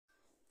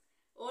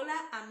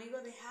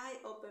amigos de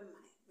High Open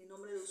Mind. Mi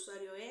nombre de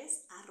usuario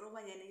es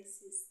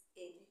 @yanexism.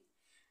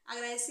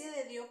 Agradecida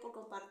de Dios por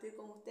compartir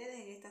con ustedes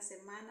en esta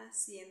semana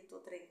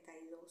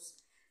 132.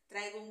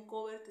 Traigo un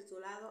cover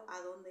titulado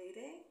 ¿A dónde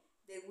iré?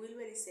 De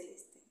Wilber y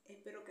Celeste.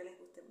 Espero que les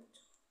guste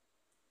mucho.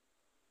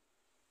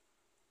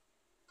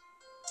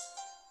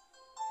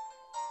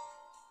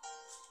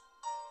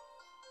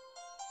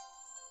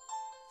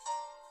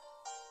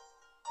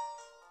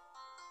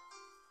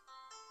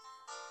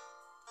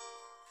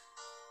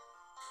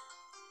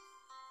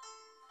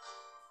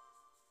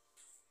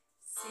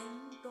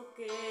 Siento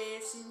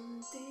que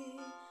sin ti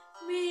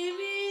mi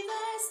vida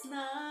es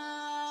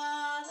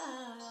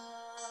nada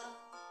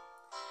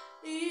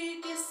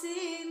y que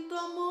sin tu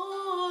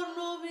amor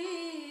no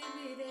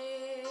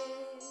viviré.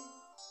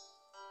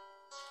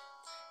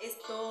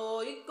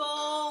 Estoy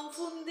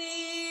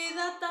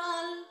confundida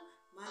tal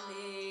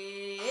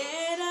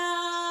manera,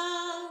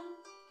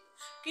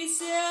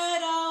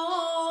 quisiera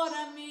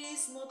ahora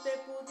mismo te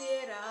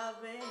pudiera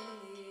ver.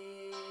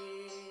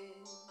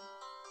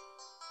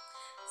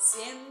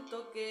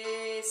 Siento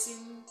que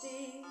sin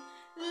ti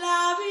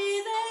la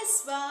vida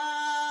es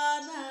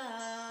vana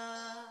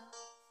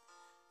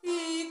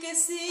y que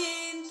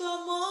sin tu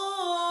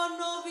amor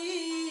no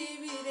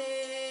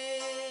viviré.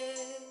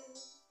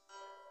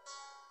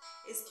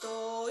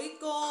 Estoy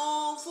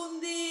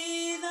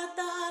confundida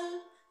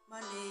tal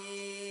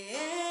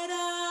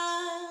manera.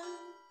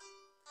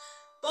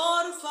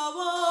 Por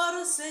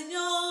favor,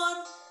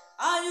 Señor,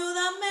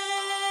 ayúdame.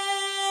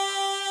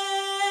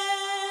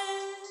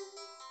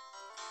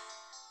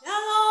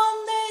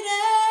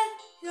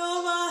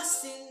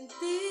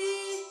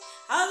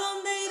 ¿A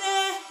dónde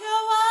iré,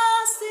 Jehová,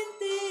 sin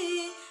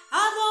ti?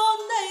 ¿A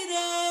dónde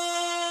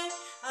iré?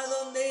 ¿A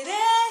dónde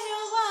iré,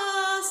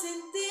 Jehová,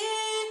 sin ti?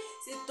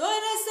 Si tú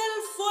eres el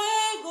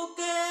fuego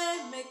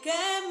que me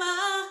quema,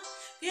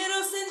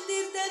 quiero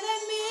sentirte de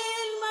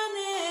mil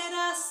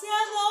maneras. ¿Y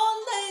a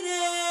dónde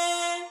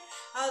iré?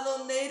 ¿A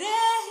dónde iré,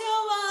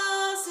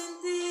 Jehová,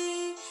 sin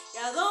ti? ¿Y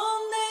a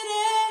dónde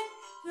iré,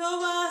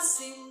 Jehová,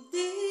 sin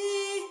ti?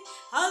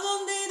 ¿A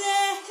dónde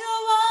iré,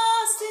 Jehová,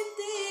 sin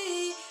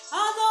ti?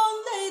 ¿A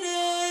dónde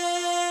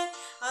iré?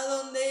 ¿A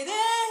dónde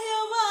iré,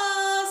 Jehová,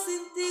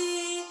 sin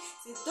ti?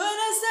 Si tú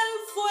eres el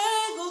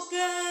fuego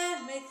que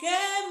me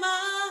quema,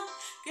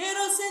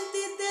 quiero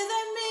sentirte de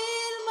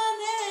mil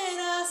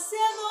maneras. ¿Y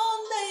a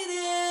dónde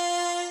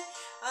iré?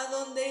 ¿A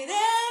dónde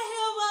iré,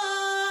 Jehová,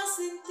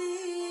 sin ti?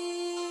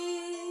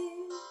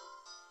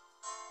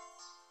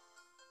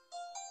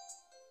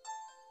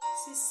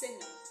 Sí,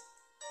 Señor.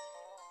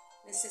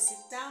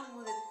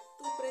 Necesitamos de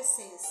tu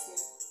presencia.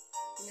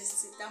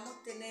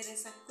 Necesitamos tener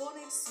esa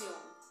conexión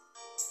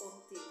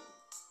contigo.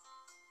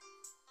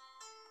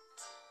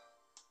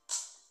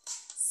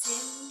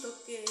 Siento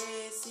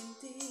que sin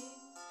ti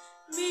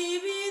mi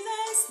vida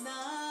es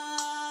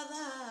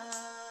nada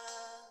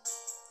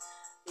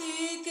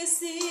y que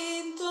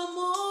sin tu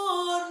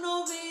amor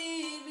no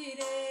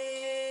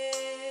viviré.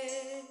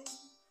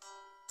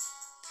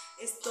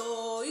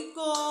 Estoy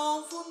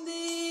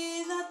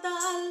confundida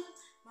tal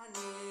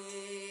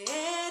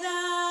manera,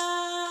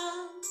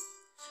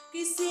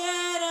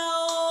 quisiera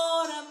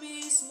ahora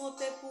mismo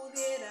te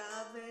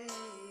pudiera ver.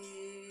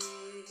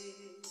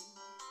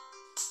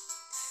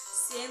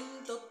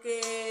 Siento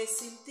que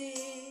sin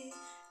ti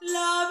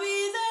la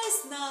vida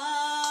es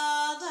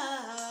nada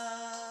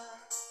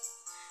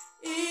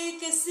y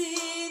que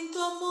sin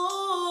tu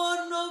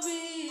amor no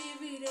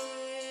viviré.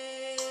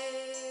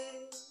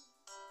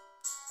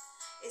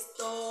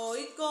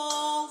 Estoy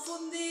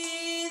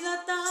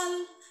confundida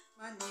tal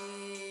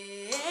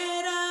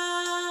manera.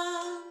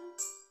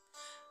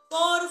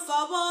 Por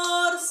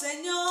favor,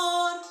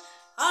 Señor,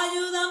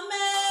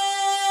 ayúdame.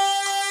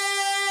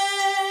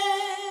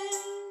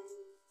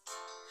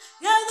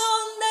 ¿Y a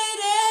dónde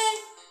iré,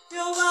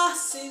 Jehová,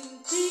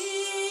 sin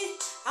ti?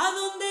 ¿A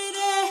dónde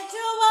iré,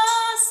 Jehová,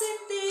 sin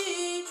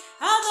ti?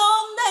 ¿A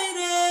dónde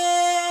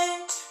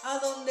iré? ¿A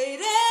dónde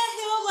iré,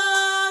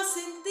 Jehová,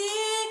 sin ti?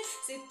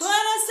 Si tú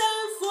eres el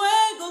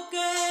fuego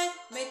que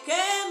me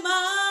quema,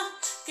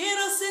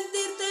 quiero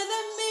sentirte de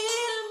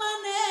mil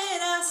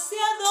maneras. ¿Y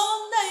a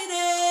dónde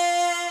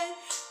iré?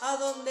 ¿A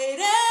dónde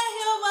iré,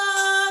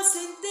 Jehová,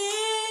 sin ti?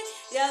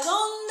 ¿Y a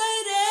dónde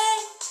iré,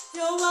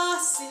 Jehová,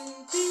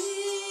 sin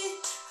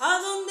ti? ¿A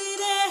dónde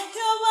iré,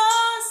 Jehová,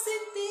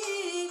 sin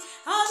ti?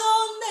 ¿A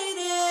dónde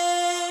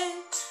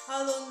iré?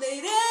 ¿A dónde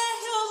iré,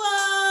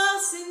 Jehová,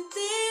 sin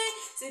ti?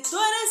 Si tú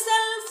eres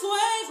el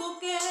fuego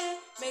que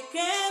me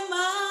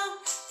quema,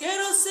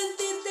 quiero sentir